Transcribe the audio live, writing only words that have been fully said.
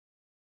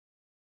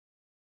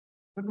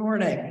Good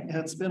morning.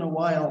 It's been a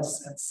while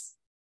since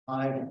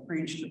I've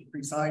preached and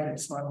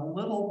presided, so I'm a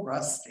little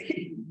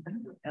rusty,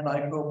 and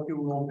I hope you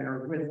will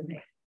bear with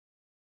me.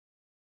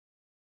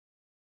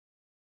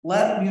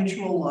 Let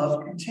mutual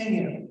love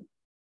continue,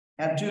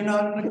 and do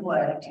not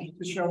neglect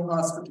to show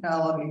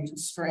hospitality to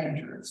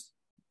strangers,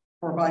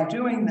 for by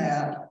doing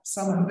that,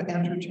 some have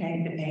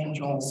entertained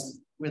angels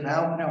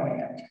without knowing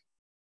it.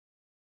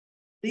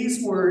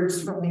 These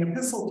words from the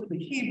Epistle to the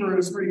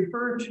Hebrews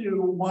refer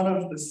to one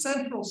of the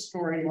central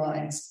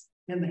storylines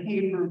in the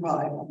Hebrew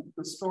Bible,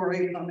 the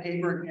story of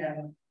Abraham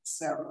and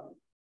Sarah.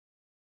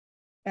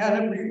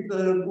 And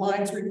the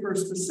lines refer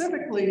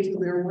specifically to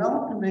their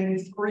welcoming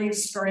three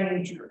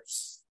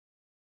strangers,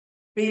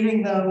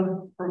 feeding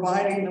them,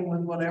 providing them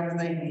with whatever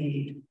they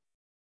need.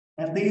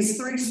 And these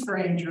three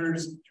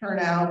strangers turn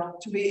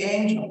out to be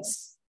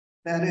angels,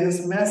 that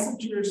is,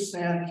 messengers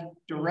sent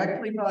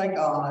directly by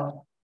God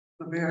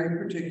for a very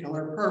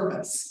particular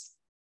purpose.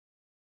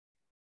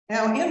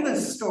 Now, in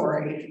this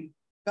story,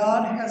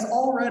 God has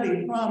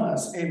already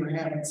promised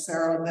Abraham and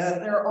Sarah that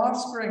their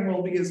offspring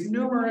will be as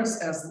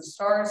numerous as the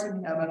stars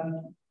in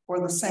heaven or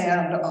the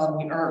sand on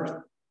the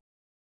earth.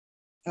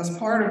 As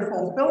part of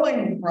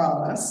fulfilling the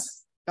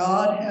promise,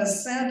 God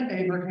has sent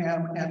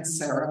Abraham and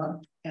Sarah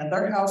and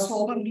their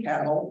household and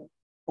cattle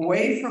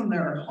away from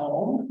their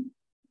home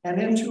and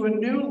into a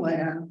new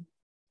land,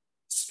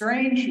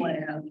 strange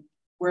land,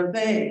 where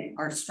they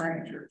are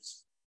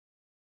strangers.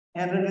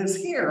 And it is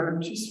here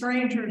to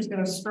strangers in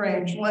a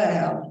strange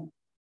land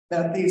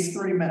that these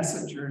three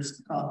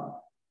messengers come.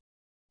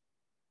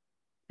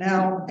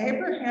 Now,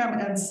 Abraham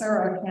and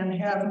Sarah can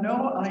have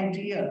no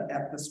idea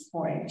at this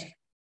point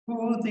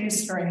who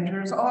these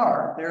strangers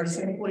are. They're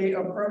simply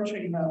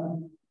approaching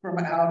them from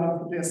out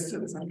of the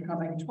distance and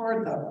coming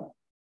toward them.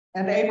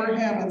 And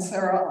Abraham and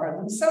Sarah are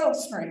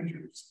themselves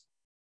strangers.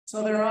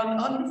 So they're on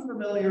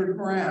unfamiliar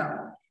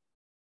ground,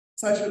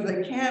 such that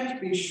they can't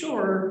be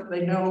sure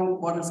they know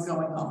what is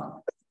going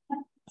on.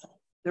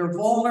 They're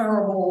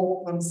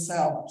vulnerable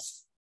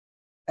themselves,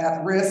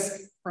 at risk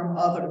from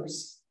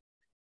others.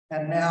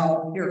 And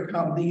now here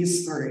come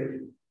these three.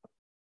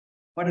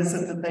 What is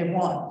it that they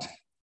want?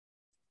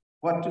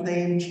 What do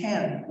they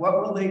intend?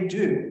 What will they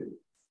do?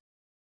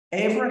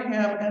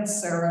 Abraham and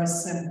Sarah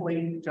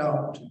simply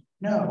don't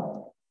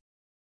know.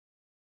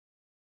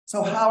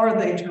 So how are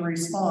they to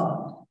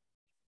respond?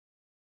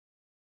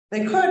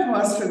 They could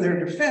muster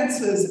their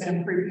defenses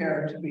and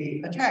prepare to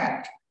be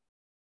attacked,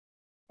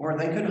 or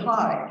they could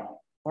hide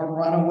or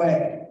run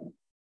away.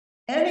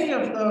 Any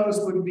of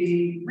those would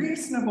be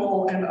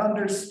reasonable and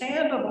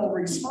understandable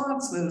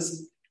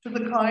responses to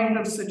the kind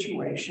of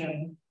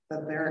situation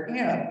that they're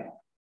in.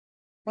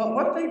 But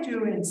what they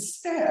do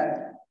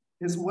instead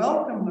is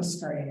welcome the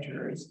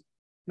strangers,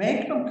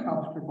 make them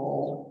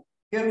comfortable,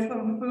 give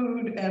them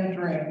food and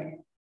drink,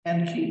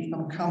 and keep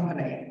them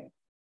company.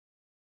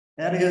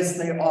 That is,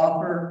 they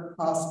offer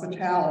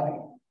hospitality.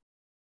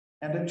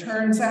 And it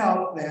turns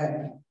out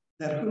then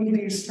that who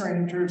these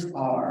strangers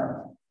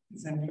are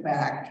is in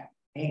fact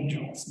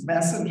angels,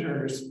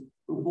 messengers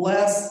who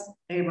bless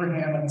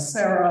Abraham and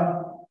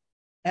Sarah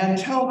and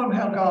tell them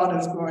how God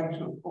is going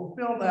to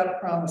fulfill that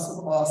promise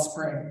of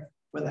offspring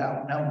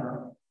without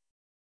number.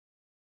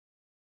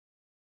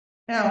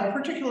 Now,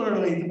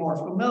 particularly the more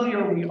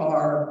familiar we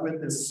are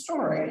with this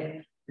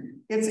story,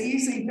 it's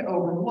easy to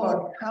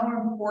overlook how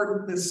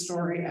important this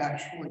story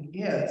actually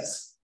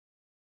is.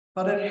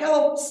 But it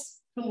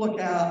helps to look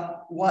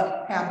at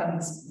what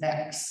happens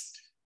next.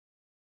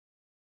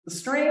 The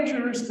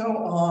strangers go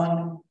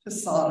on to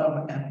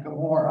Sodom and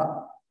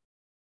Gomorrah,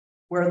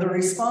 where the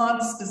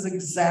response is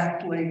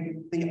exactly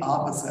the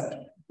opposite.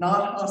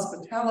 Not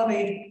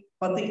hospitality,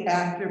 but the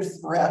active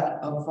threat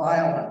of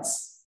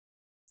violence.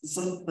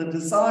 So the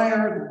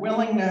desire, the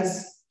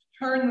willingness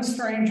to turn the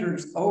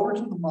strangers over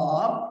to the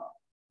mob,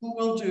 who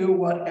will do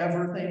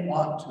whatever they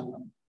want to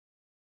them.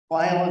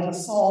 Violent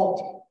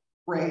assault,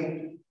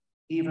 rape,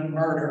 even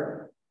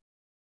murder.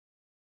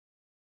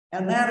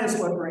 And that is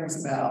what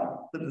brings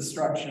about the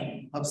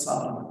destruction of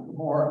Sodom and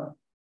Gomorrah.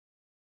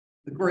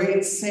 The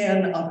great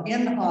sin of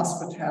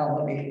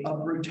inhospitality,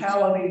 of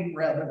brutality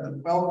rather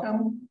than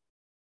welcome,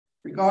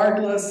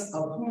 regardless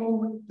of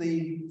whom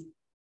the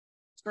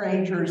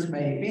strangers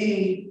may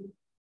be.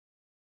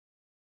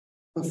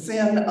 The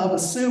sin of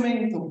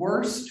assuming the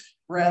worst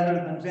rather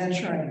than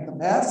venturing the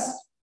best,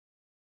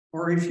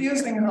 or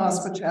refusing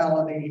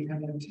hospitality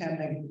and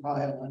intending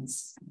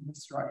violence and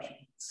destruction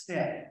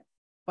instead.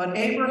 But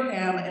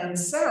Abraham and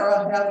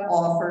Sarah have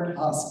offered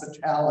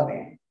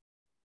hospitality.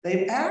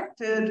 They've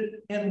acted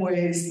in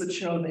ways that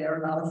show they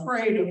are not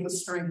afraid of the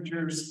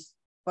strangers,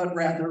 but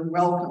rather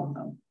welcome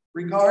them,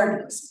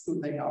 regardless of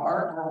who they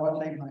are or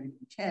what they might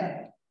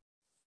intend.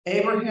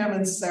 Abraham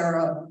and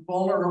Sarah,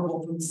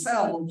 vulnerable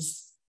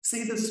themselves,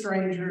 see the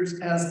strangers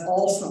as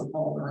also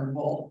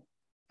vulnerable,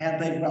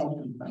 and they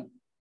welcome them.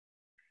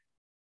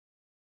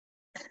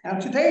 Now,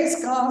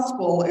 today's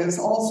gospel is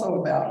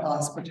also about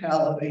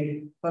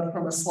hospitality, but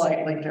from a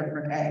slightly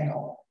different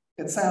angle.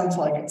 It sounds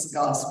like it's a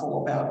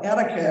gospel about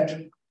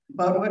etiquette,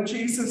 But what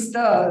Jesus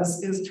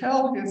does is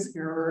tell his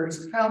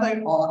hearers how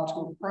they ought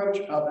to approach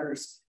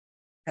others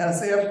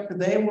as if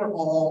they were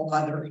all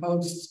either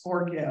hosts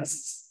or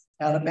guests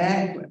at a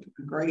banquet,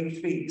 a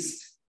great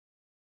feast.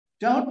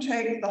 Don't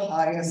take the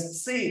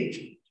highest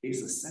seat,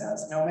 Jesus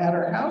says, no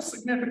matter how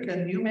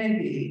significant you may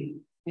be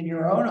in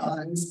your own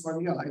eyes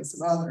or the eyes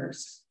of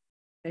others.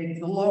 Take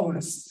the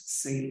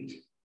lowest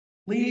seat.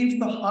 Leave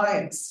the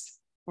highest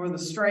for the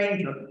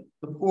stranger,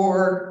 the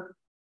poor,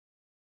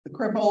 the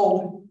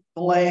crippled,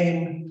 the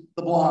lame,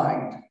 the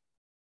blind.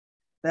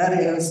 That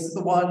is,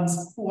 the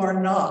ones who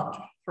are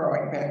not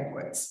throwing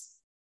banquets.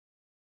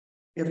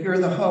 If you're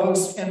the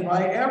host,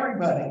 invite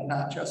everybody,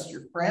 not just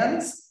your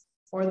friends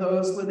or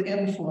those with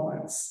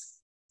influence.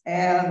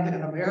 And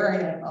in a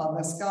variant on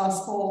this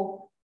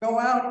gospel, go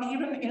out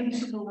even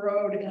into the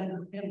road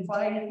and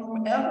invite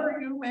whomever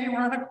you may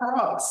run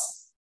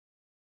across.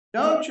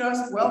 Don't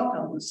just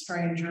welcome the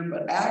stranger,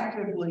 but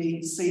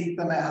actively seek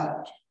them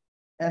out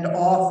and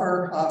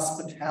offer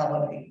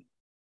hospitality,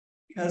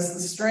 because the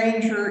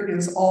stranger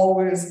is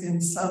always, in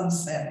some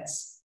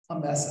sense, a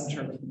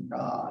messenger from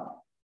God.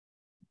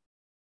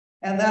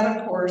 And that,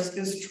 of course,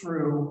 is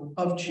true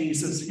of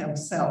Jesus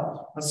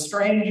himself, a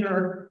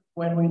stranger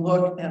when we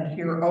look and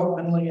hear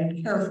openly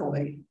and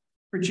carefully.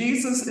 For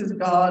Jesus is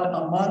God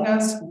among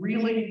us,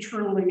 really,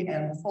 truly,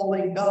 and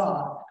fully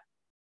God,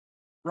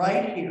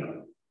 right here.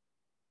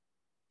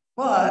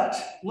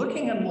 But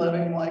looking and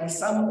living like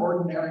some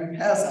ordinary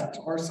peasant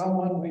or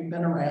someone we've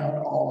been around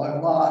all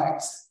our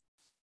lives.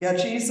 Yet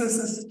Jesus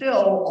is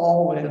still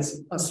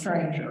always a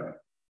stranger.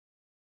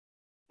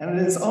 And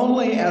it is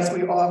only as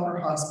we offer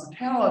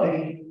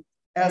hospitality,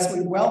 as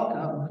we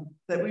welcome,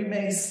 that we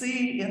may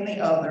see in the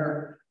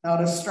other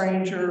not a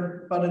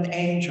stranger, but an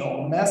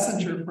angel, a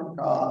messenger from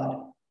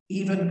God,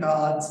 even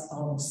God's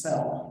own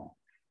self.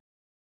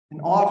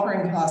 In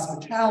offering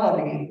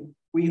hospitality,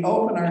 we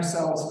open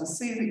ourselves to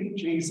see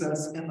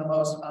Jesus in the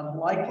most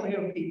unlikely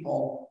of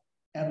people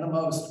and the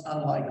most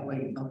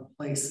unlikely of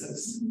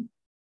places.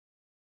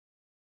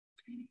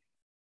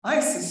 I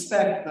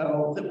suspect,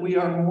 though, that we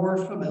are more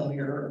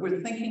familiar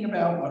with thinking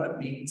about what it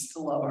means to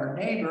love our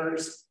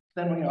neighbors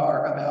than we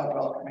are about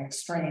welcoming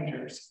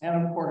strangers.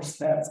 And of course,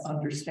 that's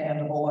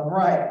understandable and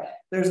right.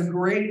 There's a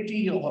great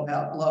deal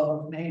about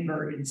love of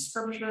neighbor in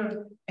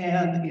Scripture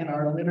and in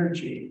our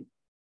liturgy.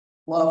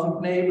 Love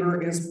of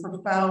neighbor is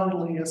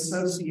profoundly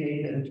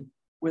associated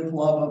with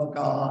love of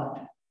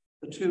God,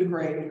 the two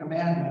great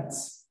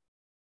commandments.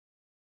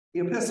 The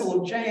Epistle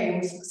of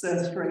James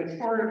says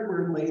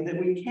straightforwardly that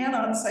we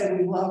cannot say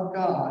we love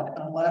God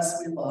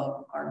unless we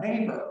love our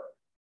neighbor.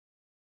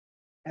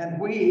 And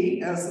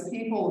we, as the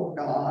people of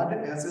God,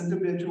 as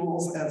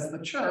individuals, as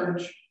the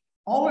church,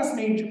 always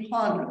need to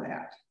ponder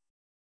that.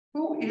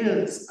 Who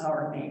is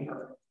our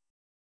neighbor?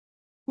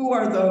 Who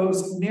are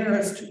those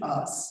nearest to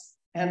us?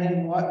 And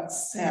in what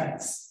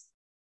sense?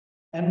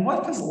 And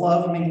what does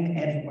love mean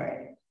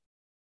anyway?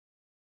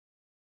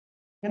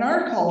 In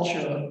our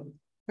culture,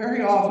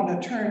 very often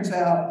it turns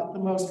out that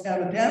the most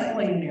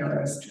evidently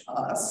nearest to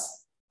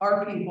us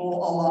are people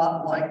a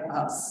lot like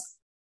us.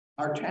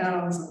 Our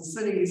towns and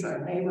cities,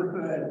 our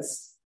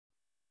neighborhoods,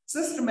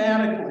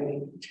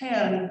 systematically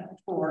tend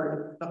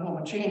toward the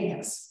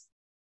homogeneous.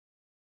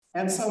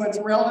 And so it's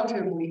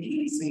relatively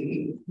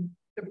easy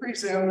to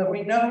presume that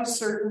we know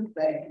certain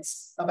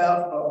things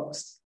about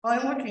folks by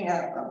looking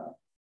at them,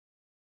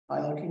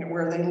 by looking at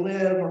where they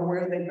live or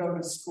where they go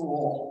to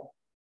school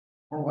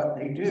or what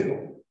they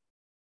do.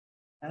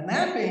 And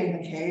that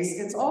being the case,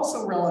 it's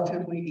also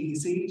relatively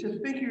easy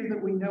to figure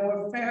that we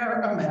know a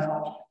fair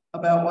amount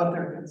about what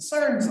their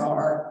concerns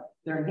are,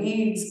 their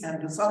needs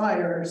and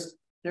desires,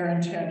 their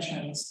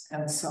intentions,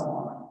 and so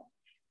on.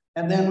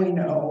 And then we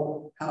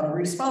know how to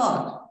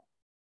respond.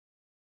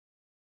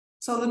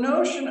 So the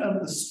notion of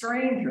the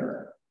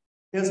stranger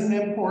is an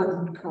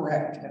important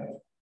corrective.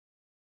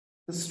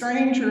 The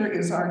stranger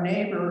is our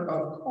neighbor,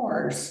 of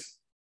course,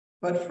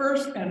 but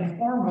first and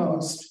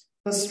foremost,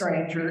 the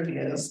stranger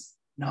is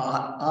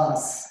not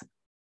us,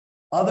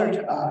 other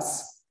to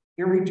us,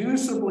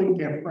 irreducibly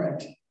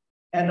different,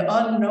 and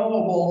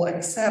unknowable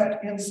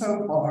except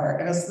insofar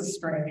as the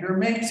stranger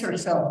makes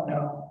herself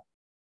known.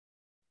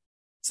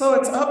 So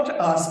it's up to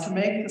us to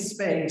make the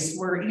space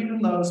where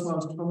even those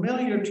most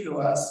familiar to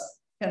us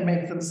can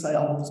make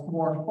themselves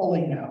more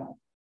fully known.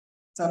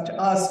 It's up to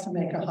us to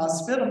make a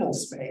hospitable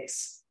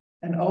space,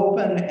 an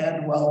open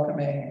and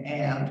welcoming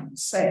and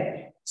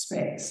safe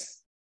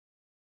space.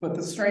 Put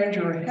the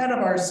stranger ahead of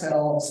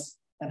ourselves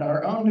and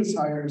our own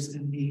desires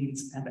and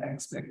needs and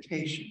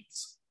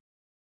expectations.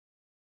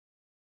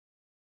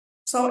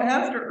 So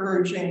after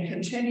urging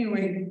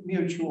continuing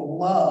mutual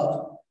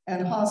love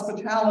and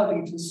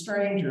hospitality to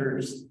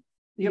strangers,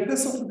 the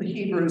Epistle to the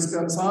Hebrews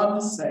goes on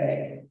to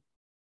say,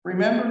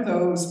 remember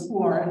those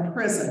who are in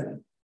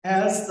prison,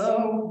 as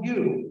though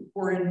you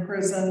were in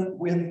prison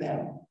with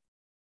them.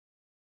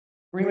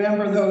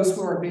 Remember those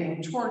who are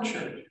being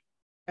tortured,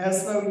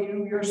 as though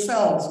you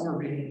yourselves were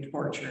being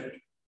tortured.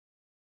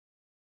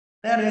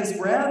 That is,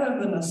 rather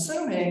than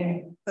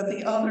assuming that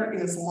the other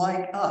is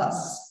like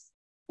us,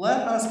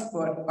 let us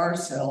put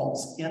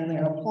ourselves in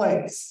their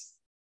place.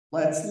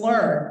 Let's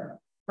learn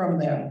from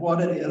them what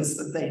it is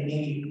that they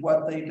need,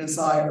 what they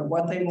desire,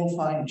 what they will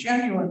find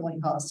genuinely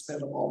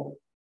hospitable,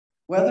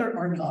 whether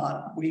or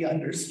not we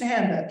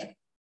understand it.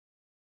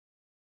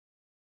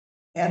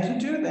 And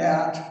to do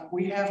that,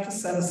 we have to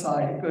set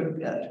aside a good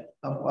bit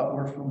of what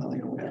we're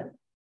familiar with.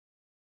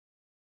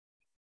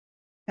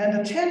 And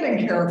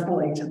attending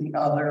carefully to the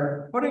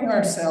other, putting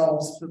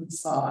ourselves to the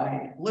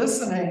side,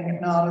 listening,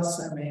 not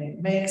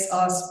assuming, makes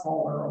us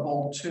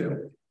vulnerable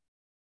too.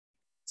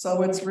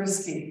 So it's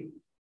risky,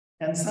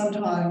 and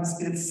sometimes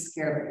it's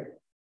scary.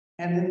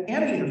 And in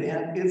any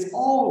event, it's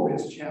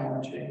always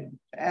challenging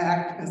to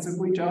act as if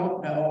we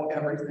don't know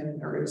everything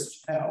there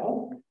is to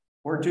know,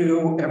 or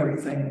do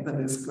everything that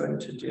is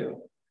good to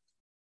do.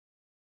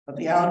 But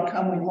the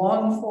outcome we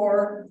long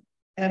for,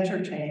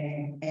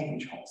 entertaining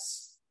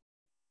angels.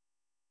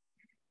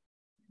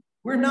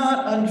 We're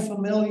not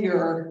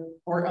unfamiliar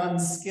or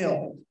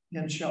unskilled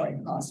in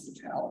showing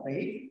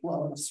hospitality,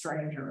 love a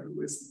stranger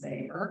who is the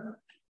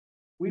neighbor.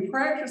 We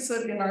practice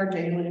it in our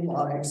daily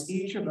lives,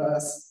 each of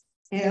us,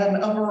 in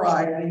a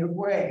variety of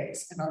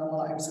ways, in our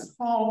lives at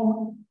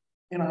home,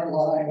 in our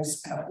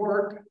lives at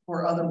work,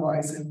 or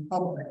otherwise in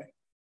public.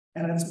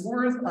 And it's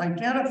worth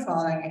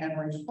identifying and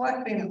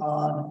reflecting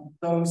on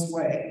those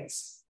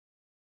ways.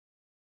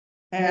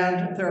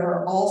 And there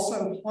are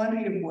also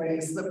plenty of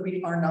ways that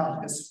we are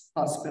not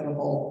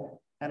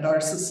hospitable, and our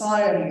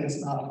society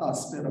is not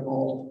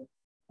hospitable,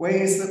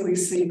 ways that we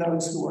see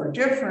those who are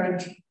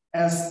different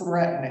as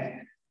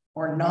threatening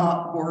or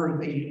not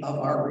worthy of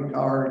our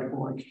regard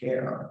or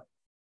care,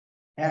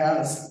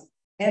 as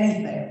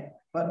anything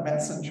but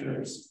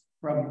messengers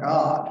from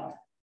God.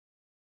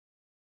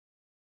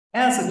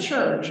 As a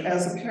church,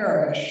 as a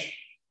parish,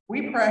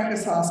 we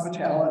practice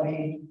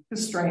hospitality to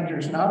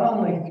strangers, not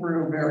only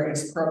through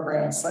various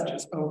programs such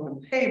as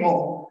Open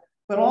Table,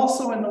 but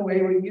also in the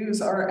way we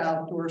use our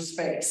outdoor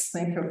space.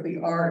 Think of the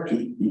art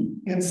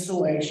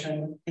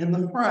installation in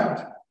the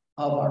front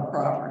of our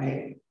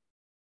property.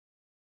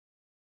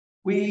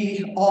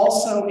 We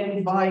also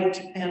invite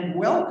and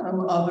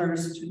welcome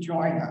others to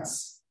join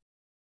us.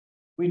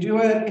 We do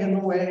it in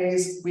the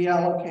ways we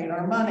allocate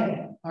our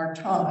money, our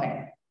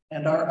time,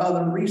 and our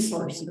other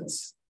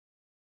resources.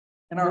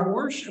 In our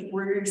worship,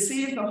 we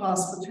receive the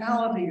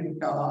hospitality of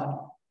God,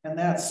 and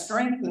that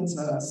strengthens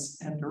us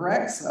and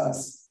directs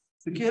us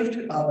to give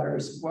to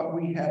others what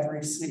we have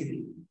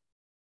received.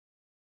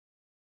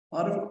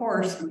 But of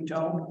course, we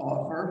don't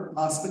offer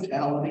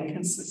hospitality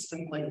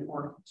consistently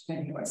or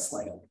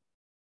continuously.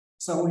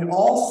 So we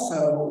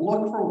also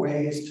look for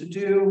ways to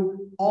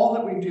do all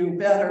that we do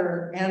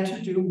better and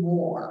to do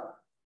more.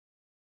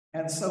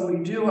 And so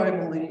we do, I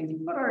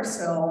believe, put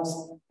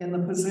ourselves in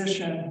the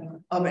position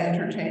of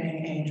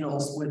entertaining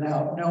angels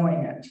without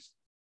knowing it,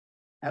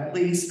 at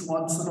least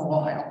once in a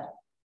while.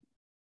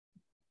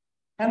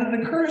 And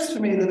it occurs to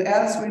me that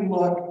as we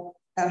look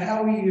at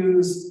how we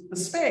use the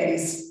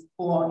space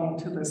belonging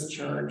to this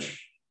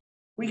church,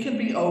 we can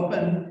be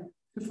open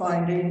to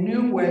finding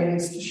new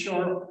ways to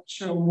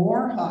show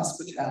more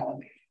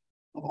hospitality,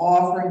 of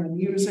offering and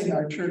using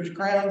our church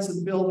grounds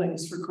and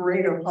buildings for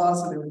greater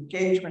positive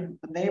engagement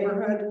with the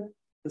neighborhood,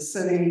 the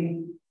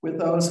city, with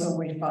those whom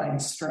we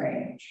find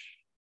strange.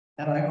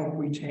 And I hope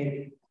we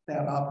take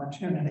that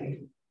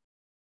opportunity.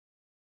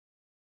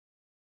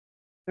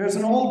 There's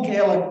an old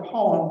Gaelic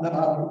poem that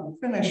I'll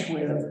finish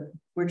with,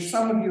 which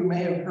some of you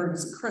may have heard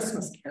as a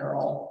Christmas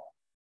carol.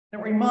 It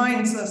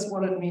reminds us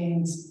what it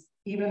means,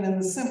 even in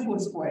the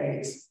simplest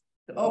ways,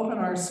 to open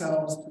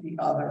ourselves to the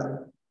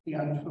other, the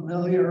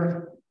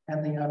unfamiliar,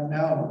 and the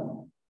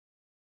unknown.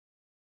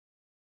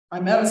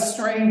 I met a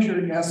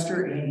stranger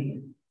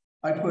yesterday.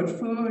 I put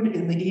food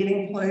in the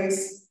eating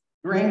place,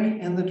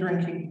 drink in the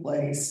drinking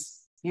place,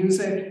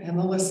 music in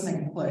the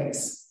listening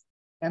place.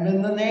 And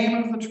in the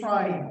name of the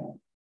Triune,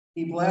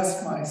 he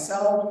blessed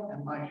myself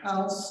and my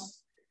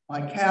house,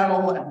 my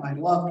cattle and my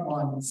loved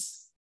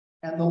ones.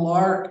 And the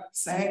lark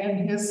sang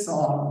in his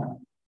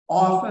song,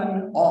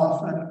 often,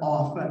 often,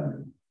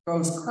 often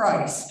goes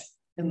Christ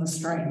in the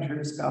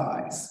stranger's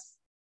guise.